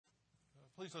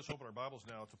Please let's open our Bibles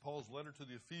now to Paul's letter to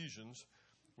the Ephesians.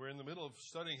 We're in the middle of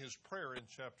studying his prayer in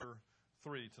chapter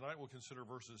 3. Tonight we'll consider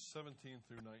verses 17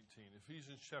 through 19.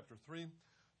 Ephesians chapter 3,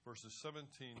 verses 17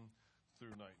 through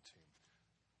 19.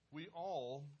 We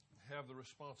all have the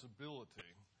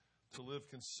responsibility to live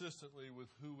consistently with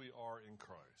who we are in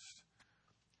Christ.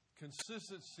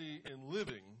 Consistency in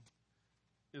living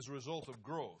is a result of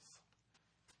growth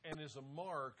and is a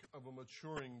mark of a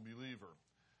maturing believer.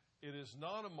 It is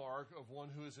not a mark of one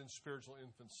who is in spiritual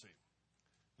infancy.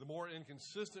 The more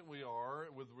inconsistent we are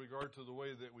with regard to the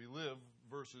way that we live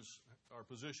versus our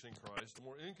position in Christ, the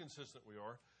more inconsistent we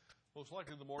are, most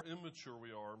likely the more immature we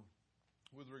are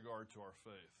with regard to our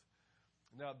faith.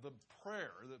 Now, the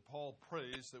prayer that Paul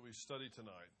prays that we study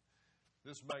tonight,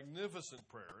 this magnificent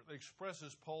prayer,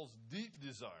 expresses Paul's deep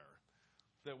desire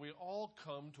that we all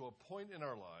come to a point in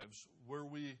our lives where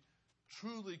we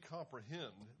truly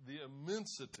comprehend the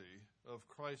immensity of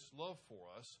Christ's love for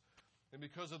us, and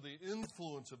because of the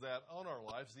influence of that on our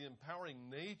lives, the empowering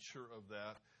nature of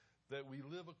that we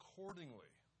live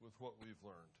accordingly with what we've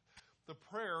learned. The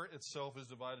prayer itself is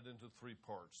divided into three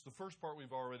parts. The first part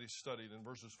we've already studied in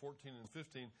verses 14 and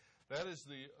 15. That is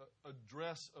the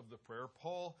address of the prayer.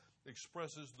 Paul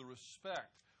expresses the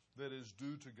respect that is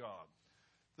due to God.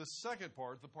 The second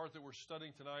part, the part that we're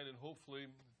studying tonight, and hopefully,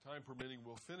 time permitting,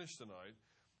 we'll finish tonight,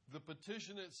 the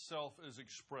petition itself is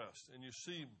expressed. And you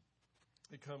see,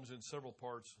 it comes in several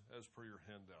parts as per your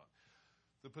handout.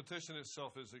 The petition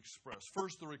itself is expressed.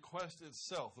 First, the request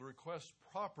itself, the request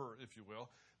proper, if you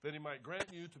will, that he might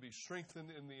grant you to be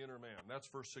strengthened in the inner man. That's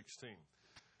verse 16.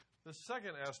 The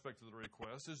second aspect of the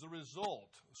request is the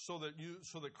result, so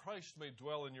that Christ may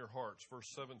dwell in your hearts, verse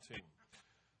 17.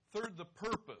 Third, the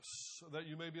purpose, that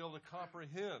you may be able to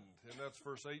comprehend, and that's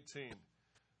verse 18.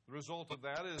 The result of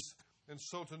that is, and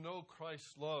so to know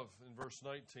Christ's love, in verse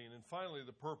 19. And finally,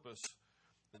 the purpose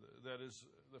that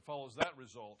follows that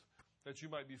result, that you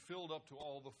might be filled up to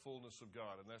all the fullness of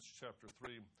God. And that's chapter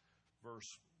 3,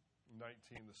 verse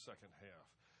 19, the second half.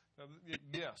 Now,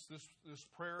 yes, this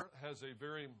prayer has a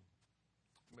very,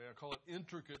 may I call it,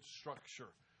 intricate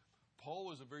structure. Paul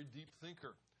was a very deep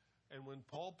thinker. And when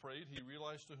Paul prayed, he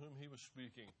realized to whom he was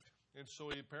speaking. And so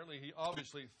he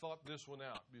obviously thought this one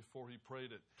out before he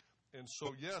prayed it. And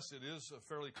so, yes, it is a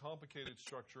fairly complicated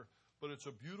structure, but it's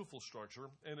a beautiful structure.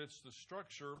 And it's the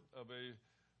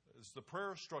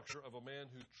prayer structure of a man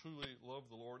who truly loved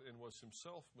the Lord and was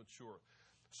himself mature.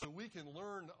 So we can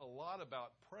learn a lot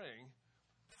about praying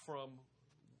from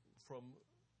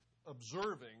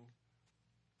observing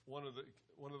one of the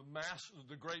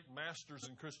great masters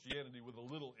in Christianity with a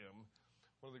little m,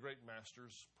 one of the great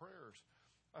masters' prayers.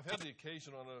 I've had the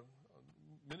occasion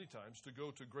many times to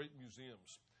go to great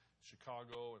museums,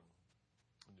 Chicago and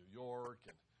New York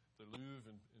and the Louvre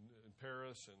in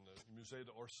Paris and the Musée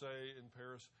d'Orsay in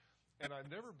Paris. And I've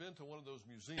never been to one of those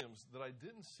museums that I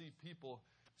didn't see people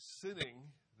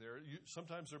sitting there.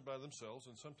 Sometimes they're by themselves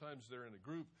and sometimes they're in a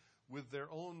group with their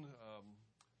own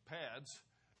pads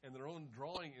and their own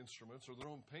drawing instruments or their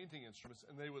own painting instruments,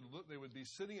 and they would be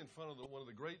sitting in front of one of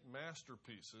the great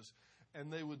masterpieces,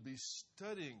 and they would be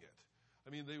studying it.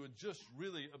 I mean, they would just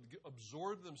really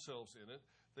absorb themselves in it.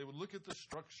 They would look at the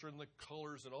structure and the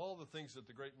colors and all the things that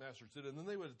the great masters did, and then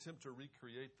they would attempt to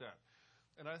recreate that.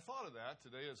 And I thought of that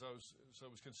today as I was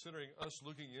considering us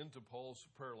looking into Paul's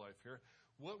prayer life here.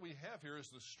 What we have here is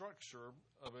the structure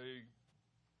of a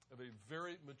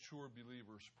very mature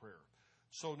believer's prayer.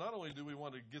 So not only do we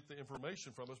want to get the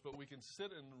information from us, but we can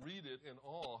sit and read it in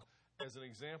awe as an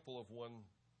example of one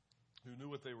who knew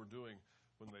what they were doing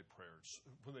when they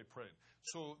prayed.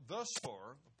 So thus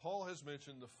far, Paul has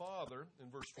mentioned the Father in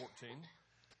verse 14.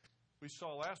 We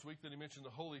saw last week that he mentioned the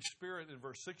Holy Spirit in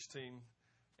verse 16.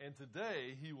 And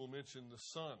today he will mention the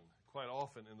Son quite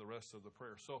often in the rest of the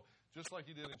prayer. So just like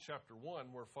he did in chapter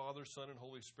 1, where Father, Son, and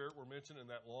Holy Spirit were mentioned in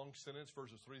that long sentence,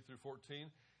 verses 3 through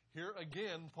 14, here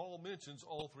again, Paul mentions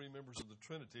all three members of the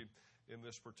Trinity in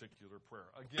this particular prayer.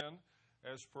 Again,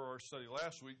 as per our study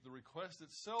last week, the request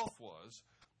itself was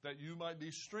that you might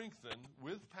be strengthened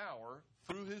with power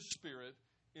through his Spirit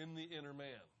in the inner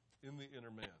man. In the inner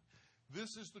man.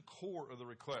 This is the core of the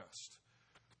request.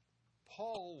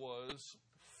 Paul was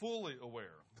fully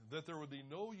aware that there would be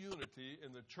no unity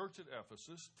in the church at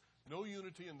Ephesus, no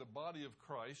unity in the body of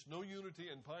Christ, no unity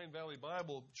in Pine Valley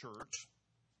Bible Church,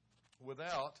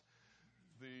 without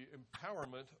the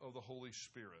empowerment of the Holy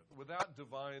Spirit, without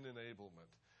divine enablement.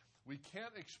 We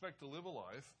can't expect to live a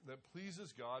life that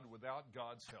pleases God without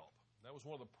God's help. That was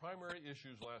one of the primary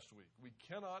issues last week. We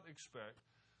cannot expect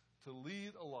to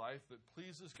lead a life that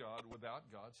pleases God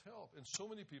without God's help. And so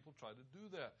many people try to do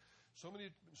that. So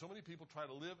many people try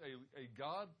to live a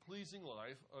God-pleasing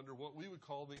life under what we would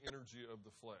call the energy of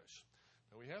the flesh.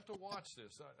 Now, we have to watch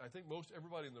this. I think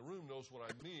everybody in the room knows what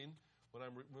I mean when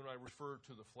I refer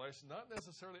to the flesh. Not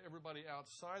necessarily everybody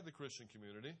outside the Christian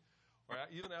community, or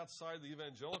even outside the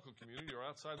evangelical community, or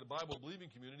outside the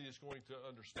Bible-believing community is going to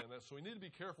understand that. So we need to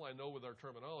be careful, I know, with our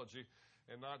terminology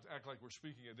and not act like we're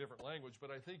speaking a different language.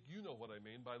 But I think you know what I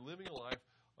mean by living a life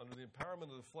under the empowerment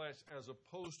of the flesh as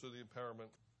opposed to the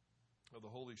empowerment of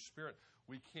the Holy Spirit.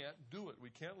 We can't do it. We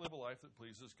can't live a life that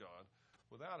pleases God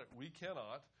without it. We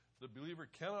cannot, the believer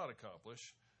cannot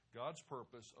accomplish God's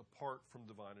purpose apart from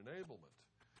divine enablement.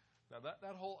 Now,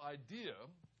 that whole idea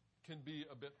can be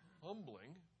a bit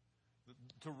humbling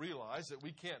to realize that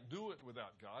we can't do it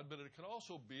without God, but it can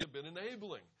also be a bit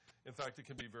enabling. In fact, it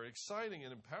can be very exciting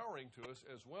and empowering to us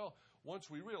as well once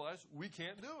we realize we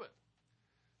can't do it.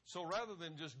 So rather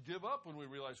than just give up when we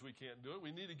realize we can't do it,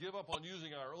 we need to give up on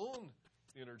using our own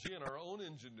energy and our own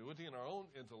ingenuity and our own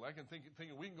intellect and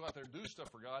thinking we can go out there and do stuff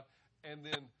for God, and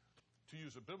then, to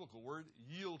use a biblical word,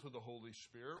 yield to the Holy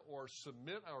Spirit or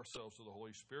submit ourselves to the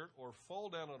Holy Spirit or fall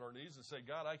down on our knees and say,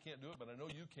 God, I can't do it, but I know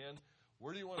you can.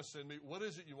 Where do you want to send me? What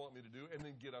is it you want me to do? And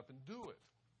then get up and do it.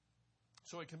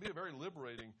 So it can be a very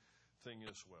liberating thing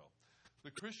as well.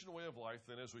 The Christian way of life,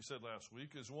 then, as we said last week,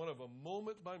 is one of a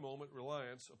moment-by-moment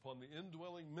reliance upon the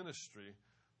indwelling ministry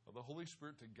of the Holy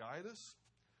Spirit to guide us,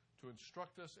 to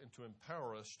instruct us, and to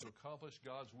empower us to accomplish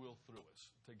God's will through us.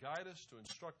 To guide us, to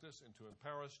instruct us, and to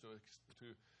empower us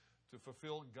to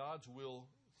fulfill God's will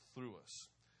through us.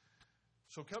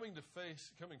 So coming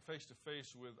face to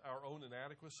face with our own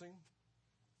inadequacy,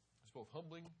 it's both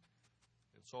humbling,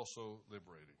 it's also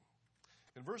liberating.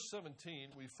 In verse 17,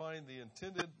 we find the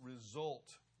intended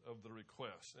result of the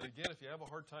request. And again, if you have a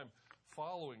hard time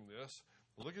following this,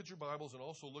 look at your Bibles and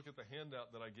also look at the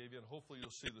handout that I gave you, and hopefully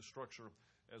you'll see the structure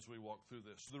as we walk through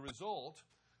this. The result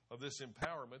of this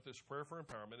empowerment, this prayer for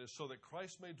empowerment, is so that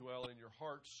Christ may dwell in your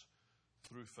hearts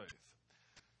through faith.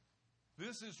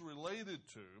 This is related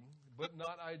to, but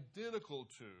not identical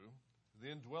to,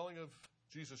 the indwelling of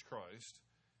Jesus Christ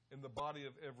in the body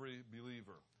of every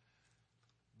believer.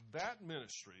 That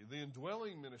ministry, the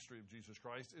indwelling ministry of Jesus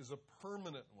Christ, is a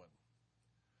permanent one.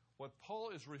 What Paul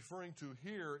is referring to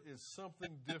here is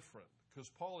something different, because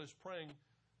Paul is praying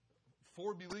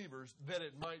for believers that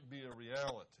it might be a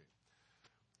reality.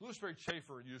 Louis Berry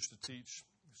Chafer used to teach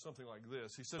something like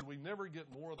this. He said, we never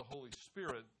get more of the Holy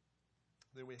Spirit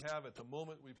than we have at the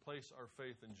moment we place our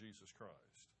faith in Jesus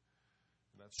Christ.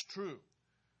 And that's true.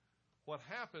 What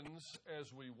happens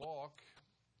as we walk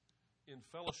in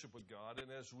fellowship with God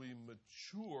and as we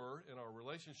mature in our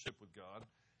relationship with God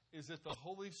is that the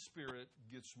Holy Spirit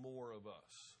gets more of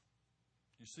us.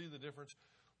 You see the difference?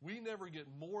 We never get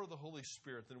more of the Holy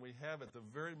Spirit than we have at the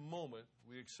very moment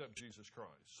we accept Jesus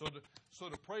Christ. So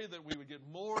to pray that we would get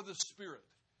more of the Spirit,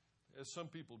 as some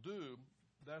people do,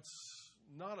 that's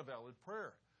not a valid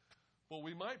prayer. But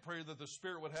we might pray that the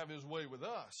Spirit would have His way with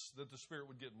us, that the Spirit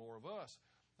would get more of us.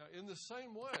 Now, in the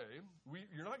same way,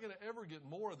 you're not going to ever get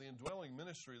more of the indwelling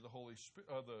ministry of the Holy Spirit,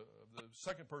 the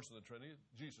second person of the Trinity,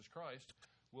 Jesus Christ.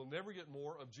 We'll never get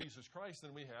more of Jesus Christ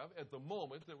than we have at the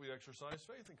moment that we exercise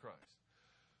faith in Christ.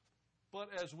 But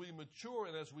as we mature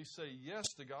and as we say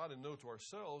yes to God and no to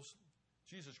ourselves,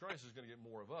 Jesus Christ is going to get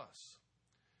more of us.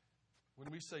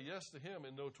 When we say yes to Him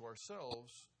and no to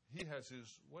ourselves, He has His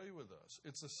way with us.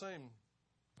 It's the same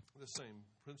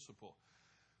principle.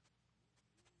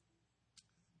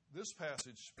 This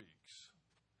passage speaks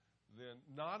then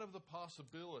not of the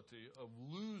possibility of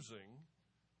losing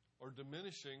or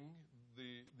diminishing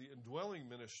the indwelling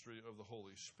ministry of the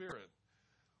Holy Spirit,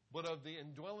 but of the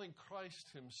indwelling Christ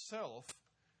Himself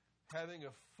having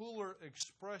a fuller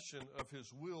expression of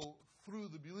His will through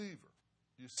the believer.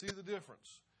 You see the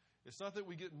difference? It's not that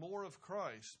we get more of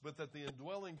Christ, but that the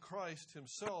indwelling Christ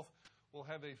Himself will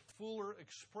have a fuller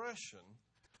expression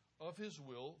of His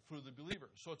will through the believer.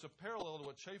 So it's a parallel to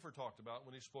what Schaeffer talked about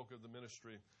when he spoke of the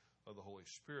ministry of the Holy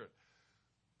Spirit.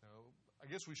 Now,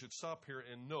 I guess we should stop here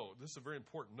and note, this is a very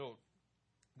important note,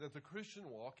 that the Christian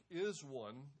walk is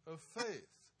one of faith.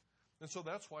 And so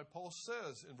that's why Paul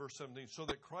says in verse 17, so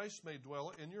that Christ may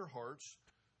dwell in your hearts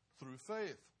through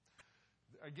faith.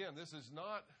 Again, this is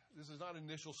not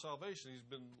initial salvation. He's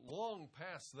been long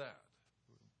past that.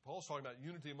 Paul's talking about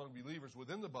unity among believers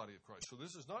within the body of Christ. So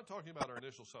this is not talking about our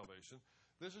initial salvation.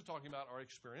 This is talking about our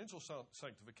experiential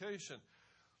sanctification.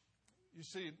 You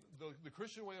see, the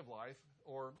Christian way of life,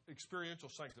 or experiential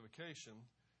sanctification,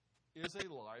 is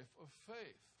a life of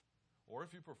faith. Or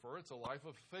if you prefer, it's a life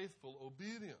of faithful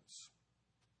obedience.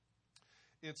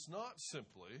 It's not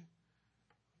simply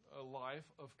a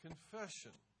life of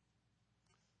confession.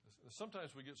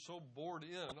 Sometimes we get so bored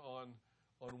in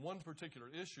on one particular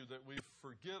issue that we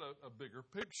forget a bigger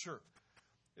picture.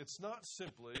 It's not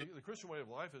simply, the Christian way of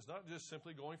life is not just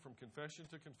simply going from confession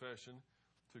to confession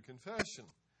to confession.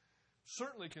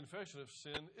 Certainly confession of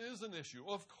sin is an issue.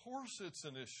 Of course it's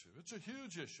an issue. It's a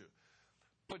huge issue.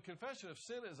 But confession of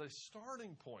sin is a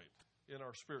starting point in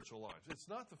our spiritual lives. It's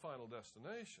not the final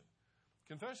destination.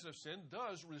 Confession of sin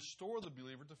does restore the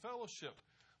believer to fellowship.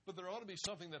 But there ought to be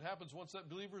something that happens once that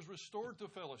believer is restored to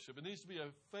fellowship. It needs to be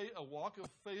a walk of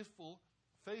faithful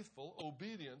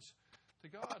obedience to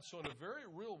God. So in a very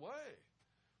real way,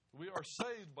 we are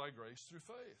saved by grace through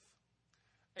faith.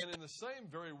 And in the same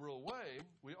very real way,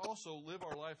 we also live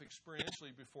our life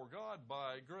experientially before God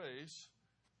by grace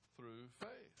through faith.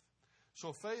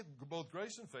 So faith, both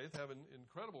grace and faith, have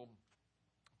incredible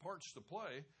parts to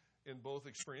play in both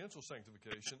experiential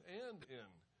sanctification and in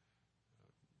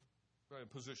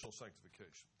positional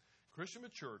sanctification. Christian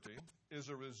maturity is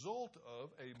a result of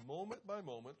a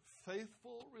moment-by-moment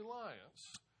faithful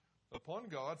reliance upon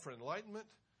God for enlightenment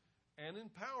and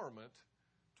empowerment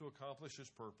to accomplish His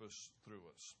purpose through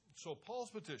us. So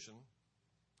Paul's petition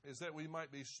is that we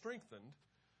might be strengthened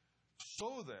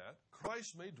so that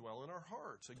Christ may dwell in our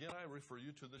hearts. Again, I refer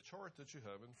you to the chart that you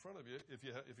have in front of you if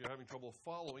you're having trouble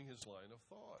following his line of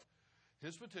thought.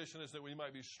 His petition is that we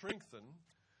might be strengthened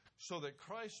so that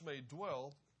Christ may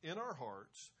dwell in our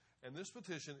hearts. And this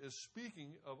petition is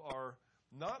speaking of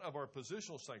not of our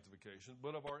positional sanctification,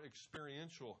 but of our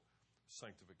experiential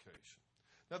sanctification.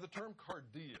 Now, the term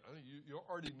cardia, you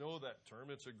already know that term.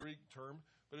 It's a Greek term,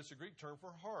 but it's a Greek term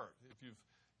for heart. If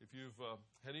you've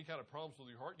had any kind of problems with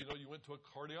your heart, you know you went to a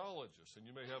cardiologist, and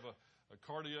you may have a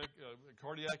cardiac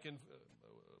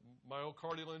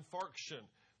myocardial infarction.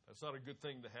 That's not a good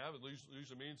thing to have. It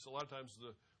usually means a lot of times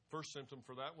the first symptom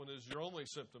for that one is your only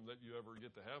symptom that you ever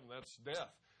get to have, and that's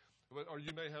death. Or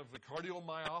you may have the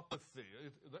cardiomyopathy.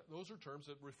 Those are terms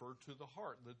that refer to the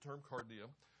heart. The term cardia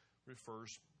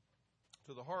refers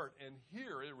to the heart. And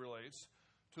here it relates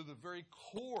to the very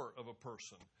core of a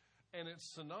person. And it's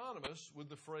synonymous with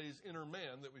the phrase inner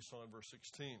man that we saw in verse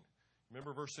 16.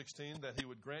 Remember verse 16, that he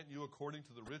would grant you according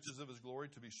to the riches of his glory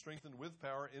to be strengthened with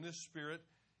power in his spirit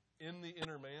in the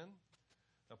inner man.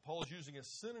 Now, Paul's using a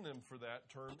synonym for that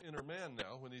term, inner man,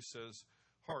 now, when he says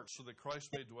heart, so that Christ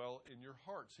may dwell in your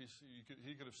hearts.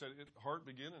 He could have said heart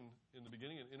begin in the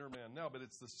beginning and inner man now, but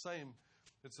it's the same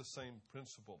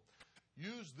principle.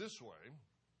 Used this way,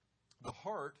 the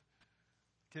heart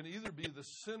can either be the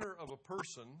center of a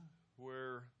person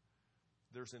where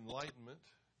there's enlightenment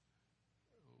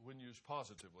when used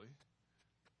positively,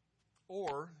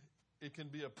 or it can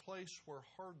be a place where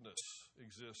hardness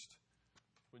exists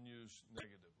when used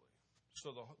negatively.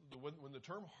 So when the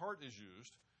term heart is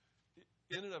used,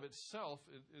 in and of itself,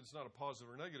 it's not a positive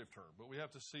or negative term, but we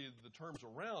have to see the terms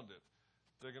around it.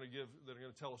 They're going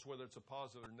to tell us whether it's a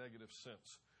positive or negative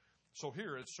sense. So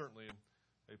here, it's certainly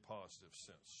a positive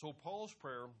sense. So Paul's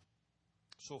prayer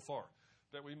so far,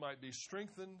 that we might be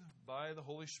strengthened by the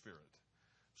Holy Spirit,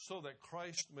 so that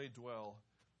Christ may dwell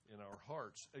in our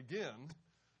hearts. Again,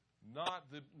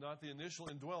 not the initial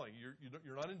indwelling.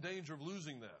 You're not in danger of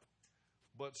losing that,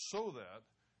 but so that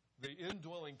the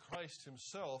indwelling Christ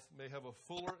himself may have a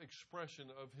fuller expression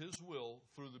of his will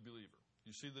through the believer.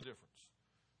 You see the difference?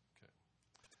 Okay.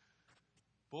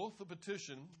 Both the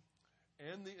petition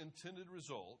and the intended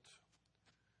result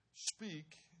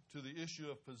speak to the issue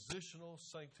of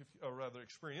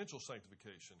experiential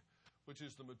sanctification, which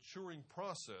is the maturing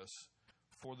process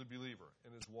for the believer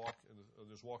in his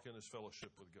walk in his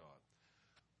fellowship with God.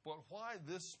 But why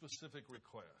this specific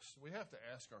request? We have to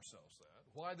ask ourselves that.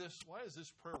 Why is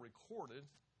this prayer recorded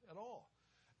at all?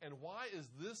 And why is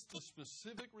this the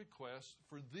specific request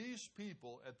for these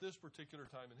people at this particular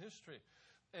time in history?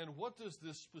 And what does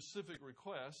this specific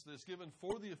request that's given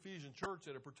for the Ephesian church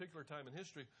at a particular time in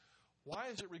history, why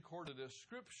is it recorded as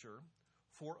Scripture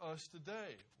for us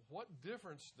today? What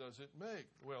difference does it make?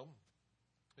 Well,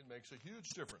 it makes a huge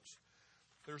difference.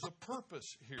 There's a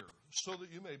purpose here, so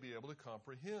that you may be able to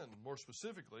comprehend. More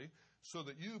specifically, so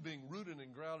that you, being rooted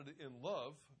and grounded in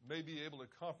love, may be able to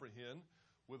comprehend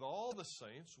with all the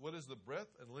saints what is the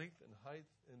breadth and length and height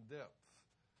and depth.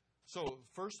 So,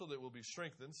 first, so that we'll be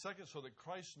strengthened. Second, so that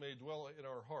Christ may dwell in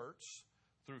our hearts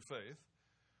through faith.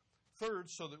 Third,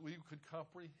 so that we could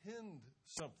comprehend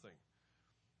something.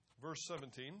 Verse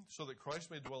 17, so that Christ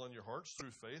may dwell in your hearts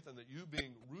through faith, and that you,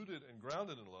 being rooted and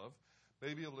grounded in love,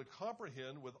 may be able to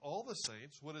comprehend with all the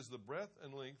saints what is the breadth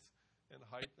and length and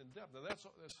height and depth. Now, that's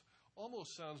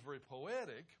almost sounds very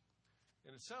poetic,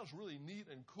 and it sounds really neat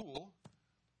and cool,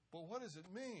 but what does it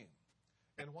mean?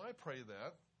 And why pray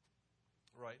that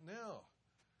right now?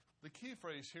 The key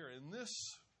phrase here in this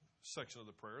section of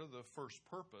the prayer, the first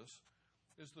purpose,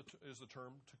 is the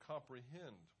term to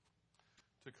comprehend.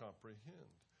 To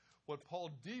comprehend. What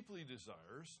Paul deeply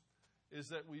desires is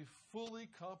that we fully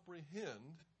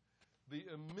comprehend the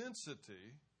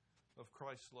immensity of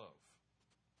Christ's love.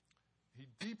 He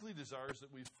deeply desires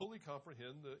that we fully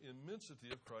comprehend the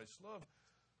immensity of Christ's love.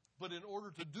 But in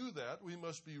order to do that, we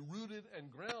must be rooted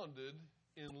and grounded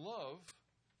in love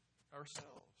ourselves.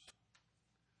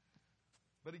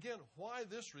 But again, why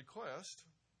this request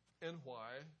and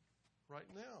why right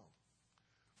now?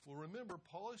 Well, remember,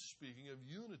 Paul is speaking of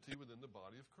unity within the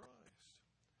body of Christ.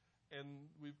 And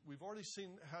we've already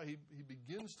seen how he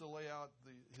begins to lay out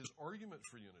his argument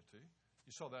for unity.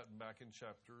 You saw that back in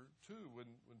chapter 2 when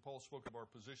Paul spoke of our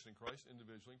position in Christ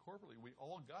individually and corporately. We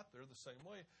all got there the same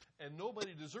way, and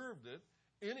nobody deserved it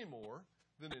any more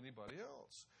than anybody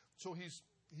else. So he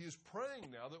is praying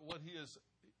now that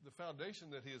the foundation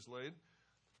that he has laid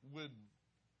would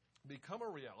become a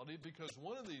reality, because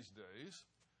one of these days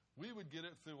we would get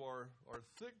it through our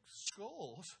thick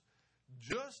skulls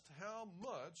just how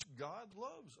much God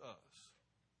loves us.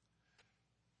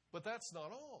 But that's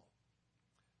not all.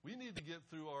 We need to get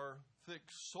through our thick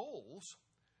souls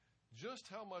just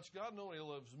how much God not only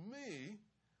loves me,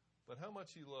 but how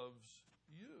much he loves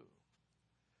you.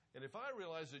 And if I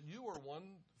realize that you are one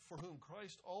for whom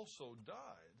Christ also died,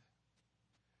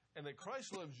 and that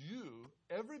Christ loves you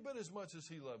every bit as much as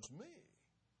he loves me,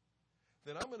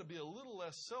 then I'm going to be a little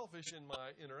less selfish in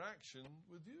my interaction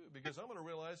with you, because I'm going to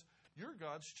realize you're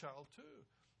God's child too.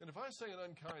 And if I say an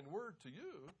unkind word to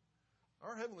you,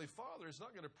 our Heavenly Father is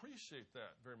not going to appreciate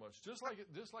that very much. Just like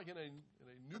in a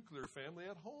nuclear family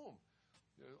at home.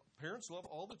 Parents love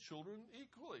all the children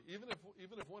equally, even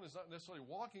if one is not necessarily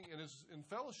walking and is in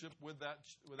fellowship with that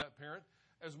parent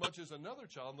as much as another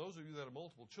child. And those of you that have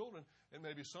multiple children, and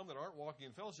maybe some that aren't walking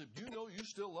in fellowship, you know you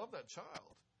still love that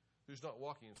child who's not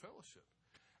walking in fellowship.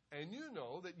 And you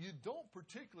know that you don't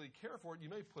particularly care for it. You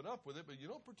may put up with it, but you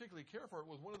don't particularly care for it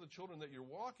with one of the children that is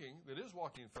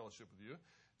walking in fellowship with you,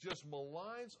 just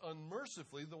maligns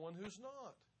unmercifully the one who's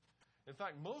not. In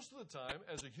fact, most of the time,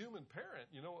 as a human parent,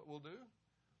 you know what we'll do?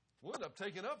 We'll end up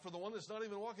taking up for the one that's not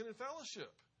even walking in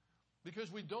fellowship,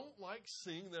 because we don't like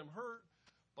seeing them hurt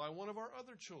by one of our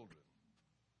other children.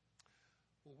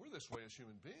 Well, we're this way as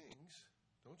human beings.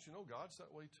 Don't you know God's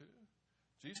that way too?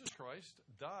 Jesus Christ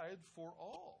died for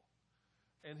all.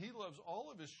 And he loves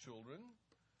all of his children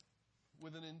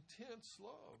with an intense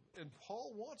love. And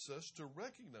Paul wants us to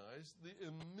recognize the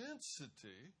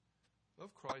immensity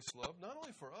of Christ's love, not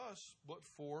only for us, but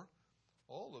for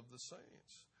all of the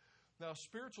saints. Now,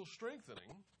 spiritual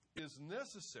strengthening is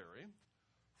necessary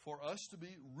for us to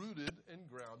be rooted and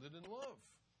grounded in love.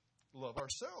 Love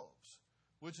ourselves,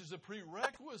 which is a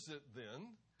prerequisite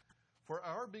then for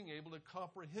our being able to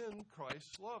comprehend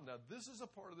Christ's love. Now, this is a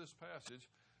part of this passage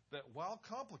that, while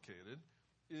complicated,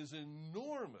 is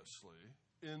enormously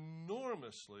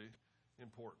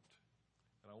important.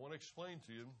 And I want to explain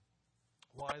to you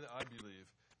why I believe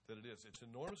that it is. It's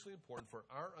enormously important for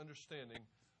our understanding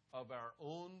of our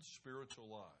own spiritual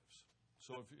lives.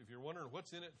 So if you're wondering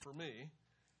what's in it for me,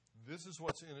 this is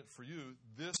what's in it for you.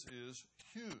 This is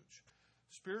huge.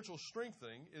 Spiritual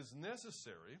strengthening is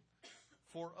necessary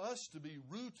for us to be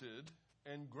rooted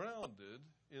and grounded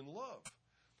in love.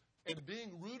 And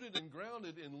being rooted and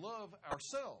grounded in love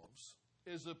ourselves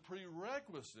is a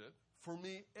prerequisite for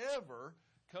me ever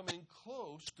coming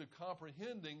close to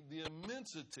comprehending the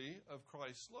immensity of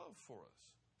Christ's love for us.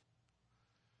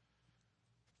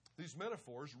 These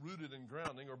metaphors, rooted and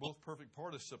grounding, are both perfect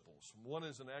participles. One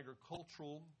is an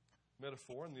agricultural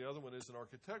metaphor and the other one is an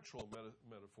architectural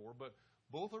metaphor, but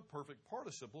both are perfect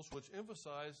participles which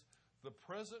emphasize the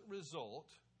present result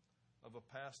of a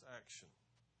past action.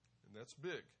 And that's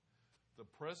big. The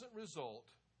present result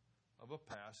of a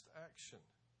past action.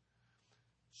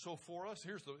 So for us,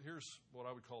 here's what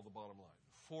I would call the bottom line.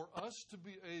 For us to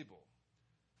be able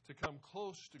to come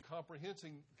close to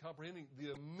comprehending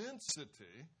the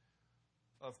immensity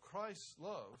of Christ's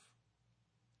love,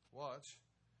 watch,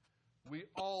 we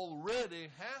already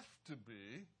have to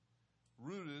be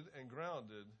rooted and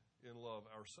grounded in love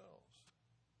ourselves.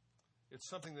 It's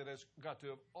something that has got to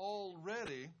have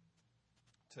already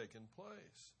taken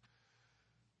place.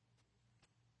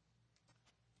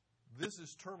 This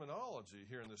is terminology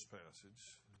here in this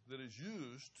passage that is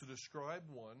used to describe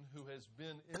one who has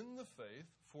been in the faith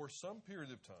for some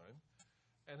period of time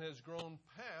and has grown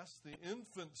past the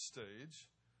infant stage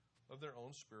of their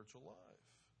own spiritual life.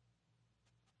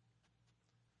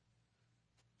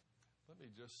 Let me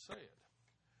just say it.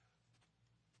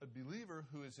 A believer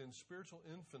who is in spiritual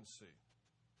infancy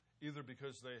either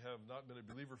because they have not been a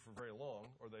believer for very long,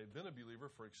 or they've been a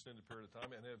believer for an extended period of time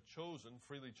and have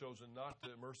freely chosen not to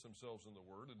immerse themselves in the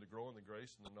Word and to grow in the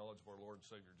grace and the knowledge of our Lord and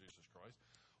Savior Jesus Christ.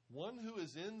 One who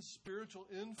is in spiritual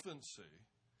infancy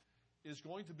is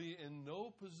going to be in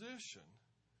no position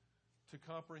to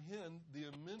comprehend the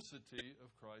immensity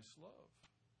of Christ's love.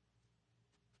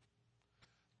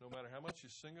 No matter how much you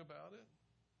sing about it,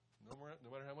 no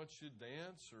matter how much you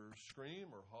dance or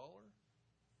scream or holler,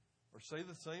 or say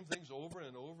the same things over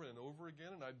and over and over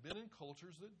again. And I've been in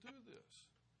cultures that do this.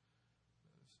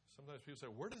 Sometimes people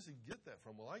say, where does he get that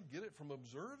from? Well, I get it from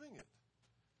observing it.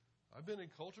 I've been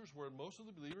in cultures where most of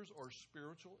the believers are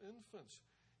spiritual infants,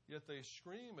 yet they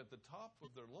scream at the top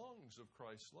of their lungs of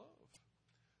Christ's love.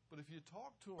 But if you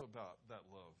talk to them about that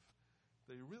love,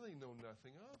 they really know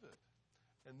nothing of it.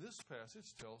 And this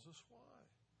passage tells us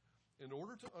why. In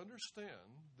order to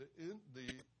understand the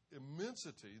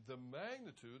immensity, the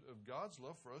magnitude of God's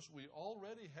love for us, we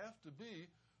already have to be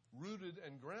rooted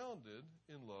and grounded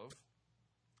in love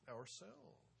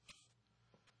ourselves.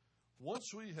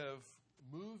 Once we have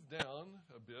moved down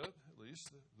a bit, at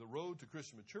least, the road to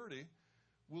Christian maturity,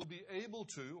 we'll be able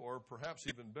to, or perhaps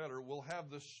even better, we'll have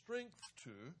the strength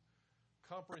to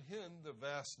comprehend the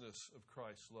vastness of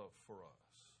Christ's love for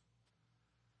us.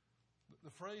 The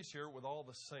phrase here, with all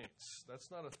the saints, that's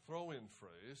not a throw-in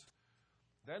phrase.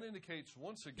 That indicates,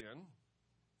 once again,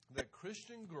 that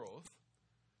Christian growth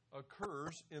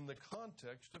occurs in the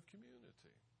context of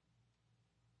community.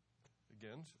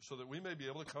 Again, so that we may be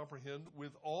able to comprehend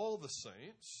with all the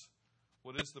saints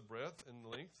what is the breadth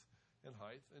and length and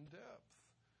height and depth.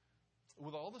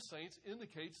 With all the saints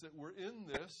indicates that we're in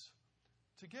this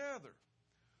together.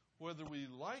 Whether we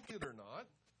like it or not,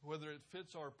 whether it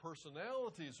fits our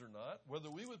personalities or not,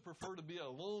 whether we would prefer to be a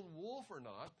lone wolf or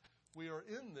not, we are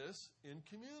in this in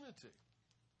community.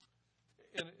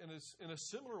 In a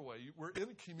similar way, we're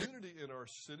in community in our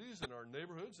cities, in our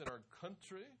neighborhoods, in our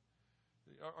country.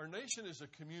 Our nation is a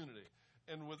community.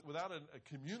 And without a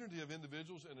community of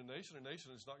individuals in a nation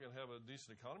is not going to have a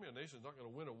decent economy. A nation is not going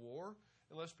to win a war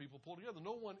unless people pull together.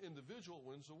 No one individual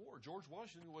wins a war. George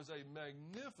Washington was a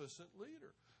magnificent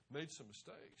leader. Made some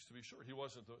mistakes, to be sure. He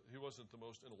wasn't the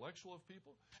most intellectual of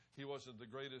people. He wasn't the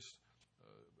greatest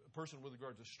person with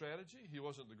regard to strategy. He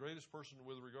wasn't the greatest person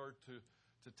with regard to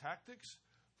tactics,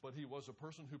 but he was a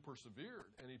person who persevered,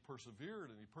 and he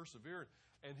persevered, and he persevered,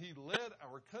 and he led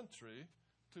our country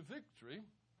to victory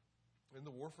in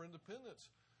the war for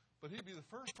independence. But he'd be the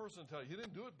first person to tell you he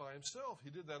didn't do it by himself. He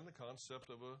did that in the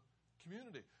concept of a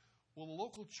community. Well, the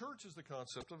local church is the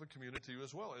concept of a community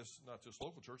as well as not just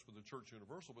local church, but the church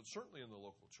universal, but certainly in the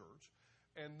local church.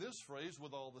 And this phrase,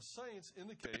 with all the saints,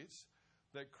 indicates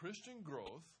that Christian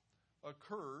growth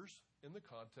occurs in the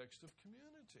context of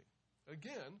community.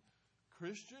 Again,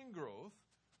 Christian growth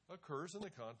occurs in the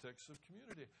context of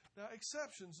community. Now,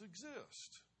 exceptions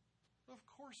exist. Of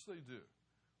course they do.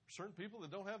 Certain people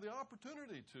that don't have the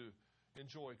opportunity to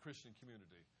enjoy Christian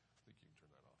community. I think you can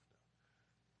turn that off now.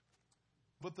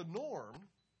 But the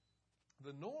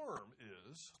norm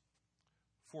is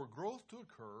for growth to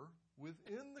occur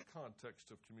within the context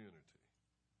of community.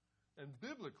 And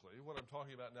biblically, what I'm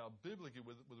talking about now, biblically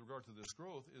with regard to this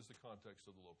growth, is the context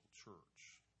of the local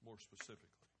church. More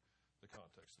specifically, the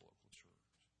context of the local church.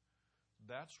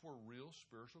 That's where real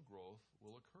spiritual growth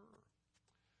will occur.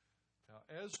 Now,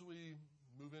 as we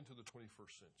move into the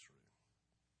 21st century,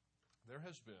 there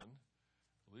has been,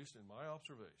 at least in my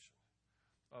observation,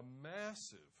 a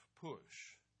massive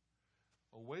push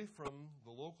away from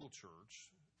the local church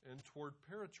and toward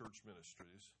parachurch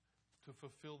ministries to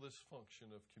fulfill this function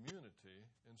of community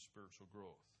and spiritual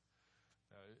growth.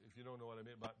 Now, if you don't know what I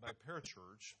mean by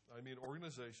parachurch, I mean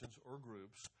organizations or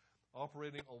groups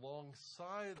operating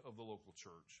alongside of the local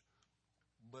church,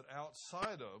 but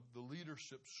outside of the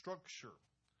leadership structure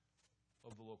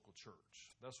of the local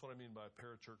church. That's what I mean by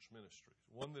parachurch ministry.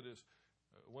 I'm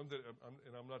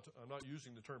not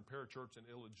using the term parachurch and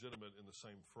illegitimate in the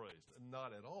same phrase.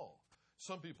 Not at all.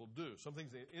 Some people do.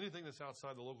 Anything that's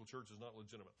outside the local church is not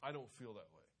legitimate. I don't feel that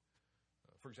way.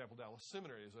 For example, Dallas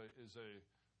Seminary is a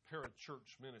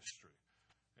parachurch ministry,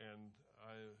 and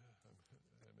I'm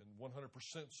in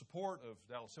 100% support of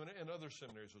Dallas Seminary and other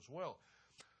seminaries as well.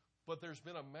 But there's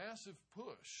been a massive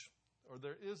push, or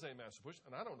there is a massive push,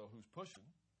 and I don't know who's pushing,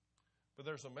 but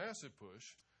there's a massive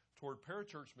push toward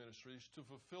parachurch ministries to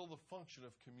fulfill the function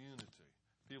of community.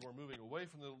 People are moving away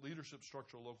from the leadership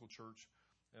structure of local church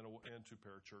and to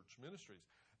parachurch ministries.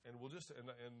 And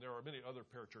there are many other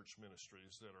parachurch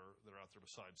ministries that are out there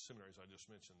besides seminaries. I just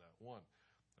mentioned that one.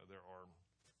 There are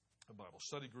Bible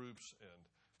study groups and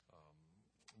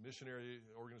missionary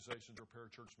organizations or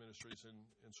parachurch ministries,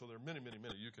 and so there are many, many,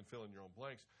 many. You can fill in your own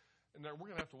blanks. And now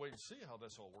we're going to have to wait and see how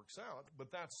this all works out,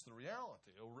 but that's the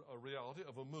reality, a reality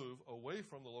of a move away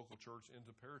from the local church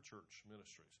into parachurch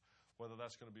ministries. Whether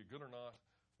that's going to be good or not,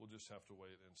 we'll just have to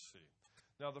wait and see.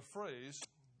 Now the phrase,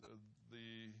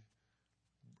 the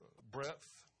breadth,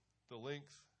 the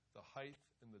length, the height,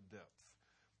 and the depth.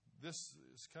 This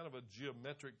is kind of a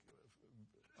geometric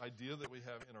idea that we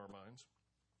have in our minds.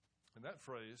 And that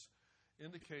phrase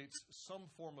indicates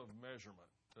some form of measurement,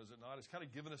 does it not? It's kind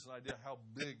of giving us an idea how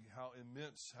big, how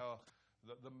immense, how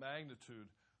the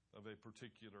magnitude of a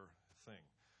particular thing.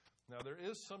 Now, there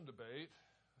is some debate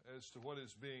as to what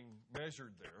is being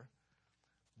measured there,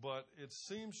 but it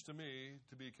seems to me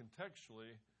to be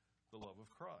contextually the love of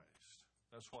Christ.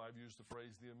 That's why I've used the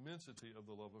phrase, the immensity of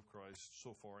the love of Christ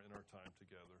so far in our time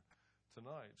together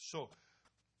tonight. So,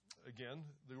 again,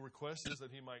 the request is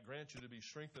that He might grant you to be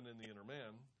strengthened in the inner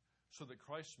man, so that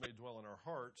Christ may dwell in our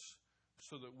hearts,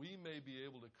 so that we may be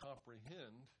able to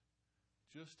comprehend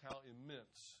just how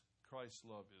immense Christ's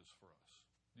love is for us.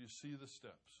 Do you see the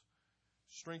steps?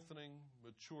 Strengthening,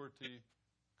 maturity,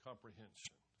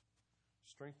 comprehension.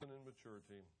 Strengthening,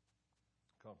 maturity,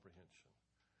 comprehension.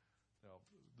 Now,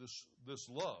 this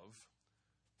love,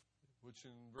 which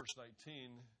in verse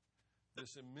 19,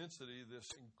 this immensity,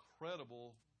 this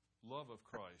incredible love of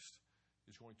Christ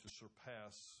is going to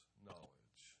surpass knowledge.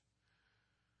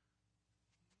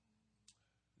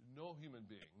 No human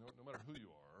being, no matter who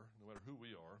you are, no matter who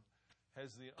we are,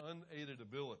 has the unaided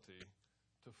ability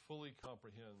to fully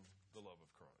comprehend the love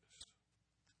of Christ.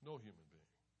 No human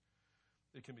being.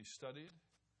 It can be studied,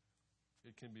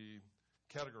 it can be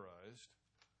categorized,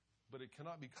 but it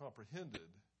cannot be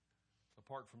comprehended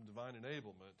apart from divine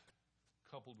enablement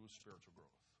coupled with spiritual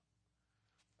growth.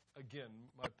 Again,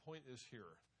 my point is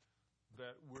here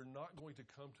that we're not going to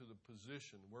come to the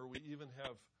position where we even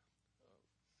have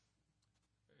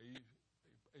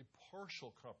a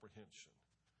partial comprehension,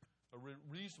 a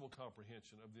reasonable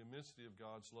comprehension of the immensity of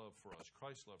God's love for us,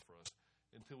 Christ's love for us,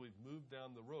 until we've moved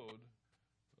down the road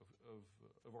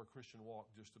of our Christian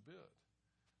walk just a bit.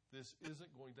 This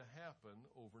isn't going to happen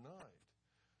overnight.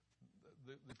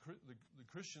 The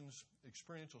Christian's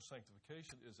experiential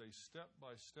sanctification is a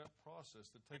step-by-step process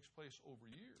that takes place over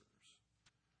years.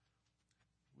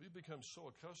 We've become so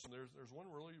accustomed. There's one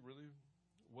really, really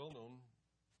well-known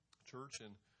church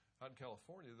out in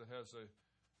California that has a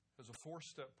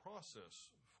 4-step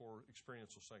process for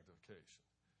experiential sanctification.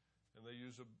 And they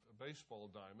use a baseball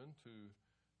diamond to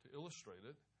illustrate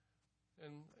it.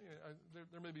 And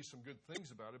there may be some good things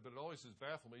about it, but it always has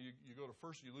baffled me. You go to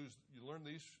first, you learn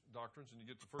these doctrines, and you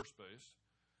get to first base.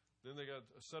 Then they got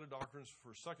a set of doctrines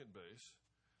for second base.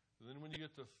 And then when you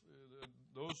get to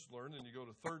those learned, and you go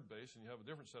to third base, and you have a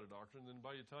different set of doctrine. Then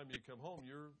by the time you come home,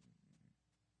 you're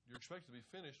expected to be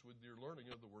finished with your learning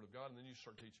of the Word of God, and then you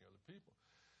start teaching other people.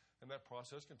 And that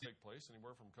process can take place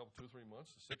anywhere from 2 or 3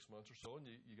 months to 6 months or so, and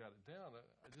you got it down.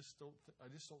 I just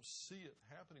don't see it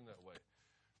happening that way.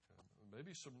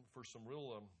 Maybe for some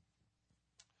real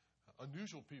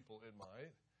unusual people it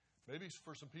might. Maybe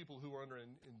for some people who are under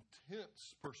an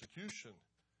intense persecution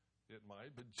it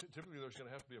might. But typically there's going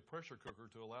to have to be a pressure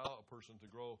cooker to allow a person to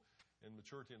grow in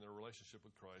maturity in their relationship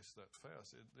with Christ that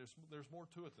fast. There's more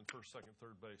to it than first, second,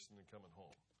 third base and then coming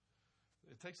home.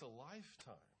 It takes a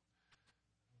lifetime.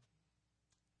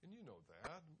 And you know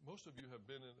that. Most of you have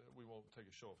been in, we won't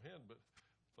take a show of hand, but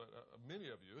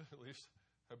many of you at least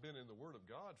have been in the Word of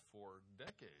God for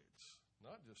decades,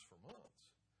 not just for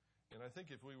months. And I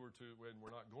think if we were to, and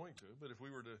we're not going to, but if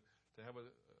we were to have a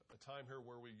time here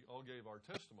where we all gave our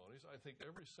testimonies, I think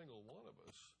every single one of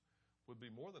us would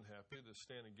be more than happy to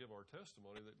stand and give our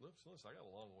testimony that, listen, I got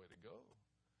a long way to go.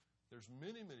 There are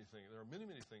many, many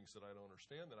things that I don't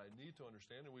understand, that I need to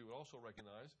understand, and we would also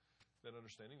recognize that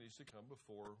understanding needs to come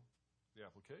before the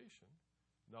application.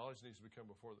 Knowledge needs to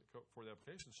come before the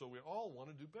application. So we all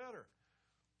want to do better.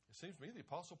 It seems to me the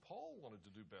Apostle Paul wanted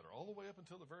to do better all the way up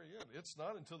until the very end. It's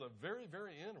not until the very,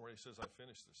 very end where he says, I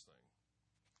finished this thing.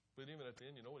 But even at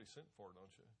the end, you know what he sent for,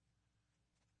 don't you?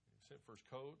 He sent for his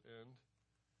coat and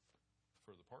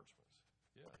for the parchments.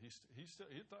 Yeah,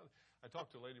 he thought. I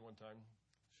talked to a lady one time.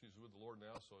 She's with the Lord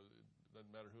now, so it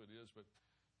doesn't matter who it is. But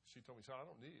she told me, I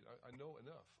don't need. I know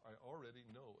enough. I already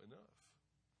know enough.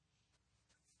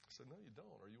 I said, no, you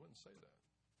don't, or you wouldn't say that.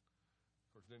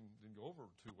 Of course, it didn't go over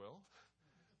too well.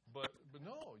 But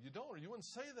no, you don't, or you wouldn't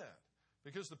say that.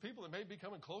 Because the people that may be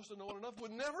coming close to knowing enough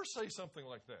would never say something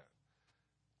like that.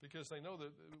 Because they know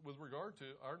that with regard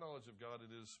to our knowledge of God,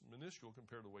 it is minuscule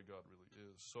compared to the way God really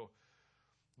is. So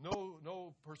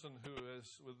no person who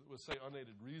is, would say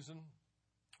unaided reason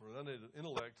or an unaided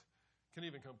intellect can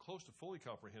even come close to fully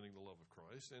comprehending the love of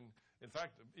Christ. And in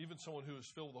fact, even someone who is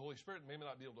filled with the Holy Spirit may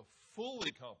not be able to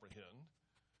fully comprehend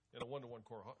in a one-to-one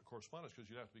correspondence,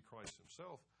 because you'd have to be Christ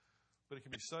himself. But it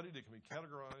can be studied, it can be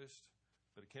categorized,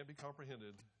 but it can't be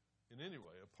comprehended in any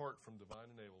way apart from divine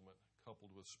enablement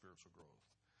coupled with spiritual growth.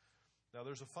 Now,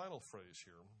 there's a final phrase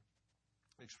here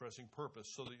expressing purpose,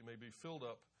 so that you may be filled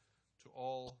up to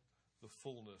all the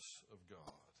fullness of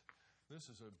God. This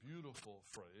is a beautiful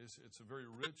phrase. It's a very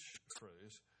rich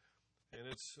phrase, and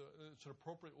it's an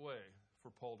appropriate way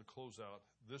for Paul to close out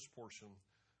this portion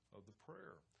of the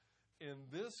prayer. In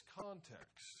this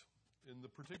context, in the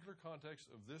particular context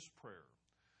of this prayer,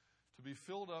 to be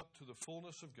filled up to the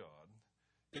fullness of God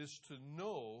is to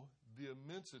know the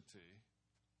immensity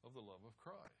of the love of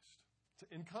Christ.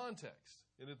 In context,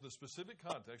 and in the specific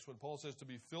context, when Paul says to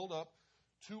be filled up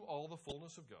to all the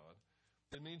fullness of God,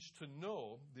 it means to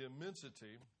know the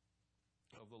immensity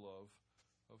of the love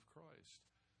of Christ.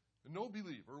 No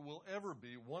believer will ever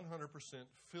be 100%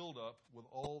 filled up with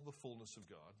all the fullness of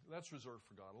God. That's reserved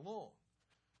for God alone.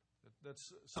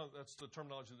 That's the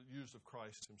terminology that's used of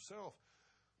Christ himself.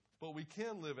 But we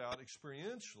can live out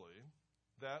experientially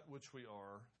that which we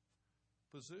are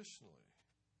positionally.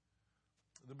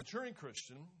 The maturing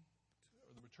Christian,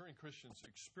 or the maturing Christian's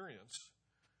experience,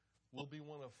 will be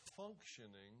one of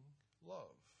functioning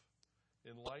love,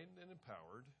 enlightened and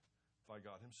empowered by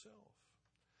God himself.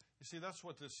 You see, that's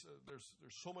what this, there's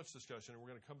so much discussion, and we're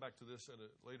going to come back to this at a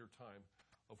later time,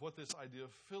 of what this idea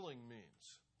of filling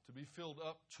means. To be filled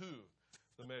up to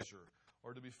the measure,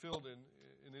 or to be filled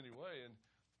in any way. And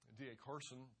D.A.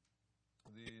 Carson,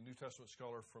 the New Testament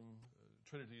scholar from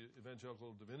Trinity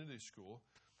Evangelical Divinity School,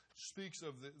 speaks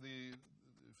of the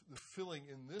filling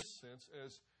in this sense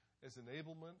as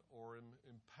enablement or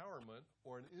empowerment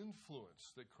or an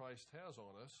influence that Christ has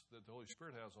on us, that the Holy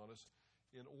Spirit has on us,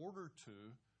 in order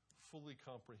to fully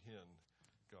comprehend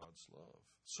God's love.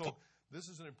 So this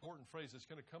is an important phrase. It's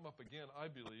going to come up again, I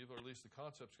believe, or at least the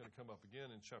concept's going to come up again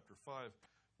in chapter 5.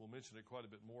 We'll mention it quite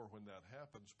a bit more when that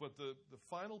happens. But the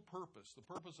final purpose, the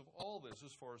purpose of all this,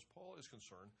 as far as Paul is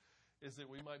concerned, is that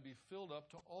we might be filled up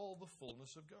to all the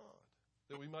fullness of God.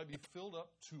 That we might be filled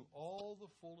up to all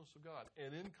the fullness of God.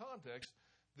 And in context,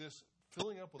 this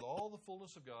filling up with all the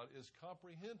fullness of God is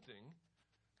comprehending,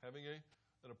 having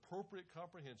an appropriate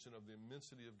comprehension of the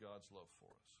immensity of God's love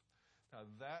for us. Now,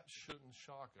 that shouldn't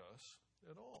shock us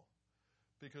at all,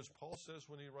 because Paul says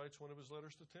when he writes one of his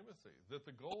letters to Timothy that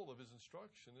the goal of his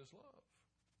instruction is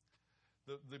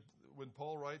love. When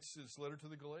Paul writes his letter to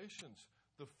the Galatians,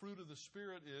 the fruit of the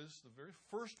Spirit is the very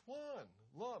first one,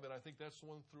 love. And I think that's the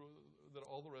one that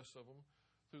all the rest of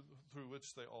them, through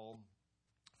which they all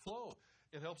flow.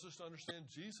 It helps us to understand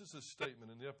Jesus'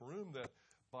 statement in the upper room that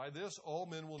by this all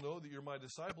men will know that you're my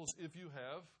disciples if you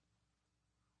have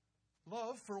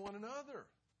love for one another.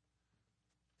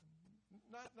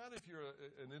 Not if you're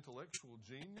an intellectual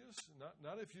genius,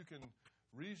 not if you can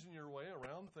reason your way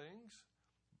around things,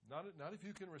 not if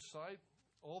you can recite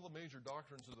all the major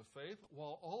doctrines of the faith.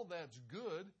 While all that's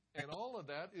good and all of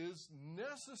that is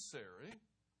necessary,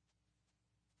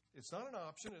 it's not an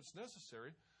option, it's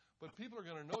necessary, but people are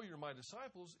going to know you're my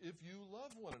disciples if you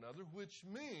love one another, which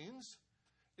means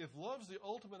if love's the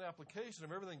ultimate application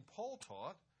of everything Paul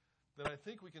taught, then I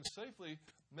think we can safely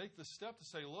make the step to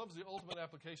say love's the ultimate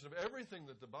application of everything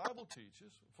that the Bible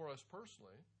teaches for us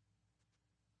personally.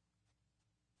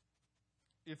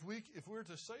 If we were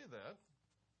to say that,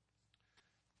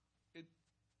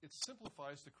 it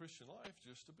simplifies the Christian life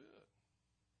just a bit.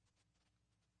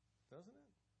 Doesn't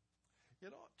it?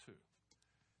 It ought to.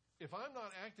 If I'm not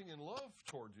acting in love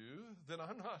toward you, then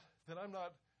I'm not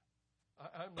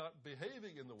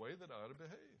behaving in the way that I ought to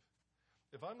behave.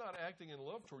 If I'm not acting in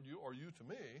love toward you or you to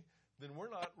me, then we're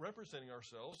not representing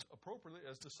ourselves appropriately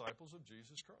as disciples of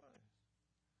Jesus Christ.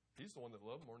 He's the one that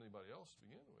loved more than anybody else to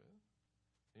begin with.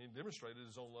 And he demonstrated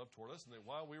his own love toward us, and that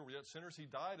while we were yet sinners, he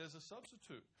died as a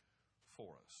substitute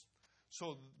for us.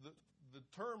 So the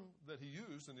term that he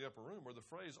used in the upper room, or the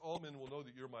phrase, all men will know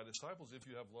that you're my disciples if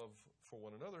you have love for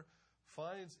one another,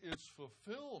 finds its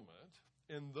fulfillment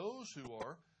in those who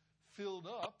are filled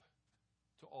up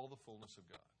to all the fullness of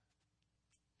God.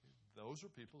 Those are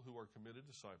people who are committed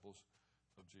disciples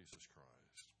of Jesus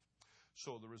Christ.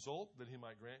 So the result, that he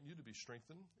might grant you to be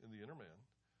strengthened in the inner man.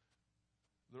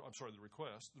 The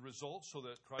request. The result, so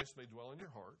that Christ may dwell in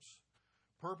your hearts.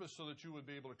 Purpose, so that you would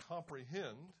be able to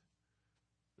comprehend.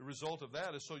 The result of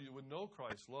that is so you would know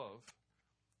Christ's love.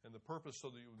 And the purpose, so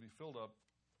that you would be filled up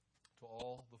to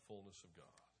all the fullness of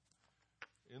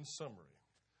God. In summary,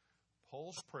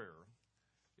 Paul's prayer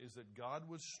is that God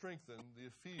would strengthen the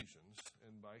Ephesians,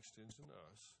 and by extension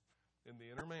us, in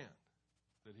the inner man.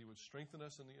 That he would strengthen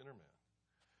us in the inner man,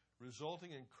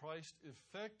 resulting in Christ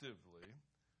effectively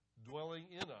dwelling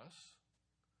in us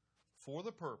for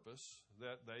the purpose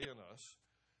that they and us,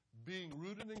 being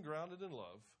rooted and grounded in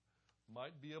love,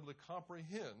 might be able to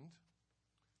comprehend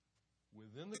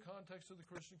within the context of the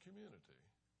Christian community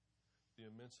the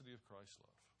immensity of Christ's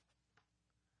love,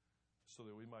 so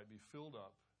that we might be filled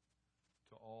up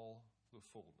to all the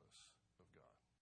fullness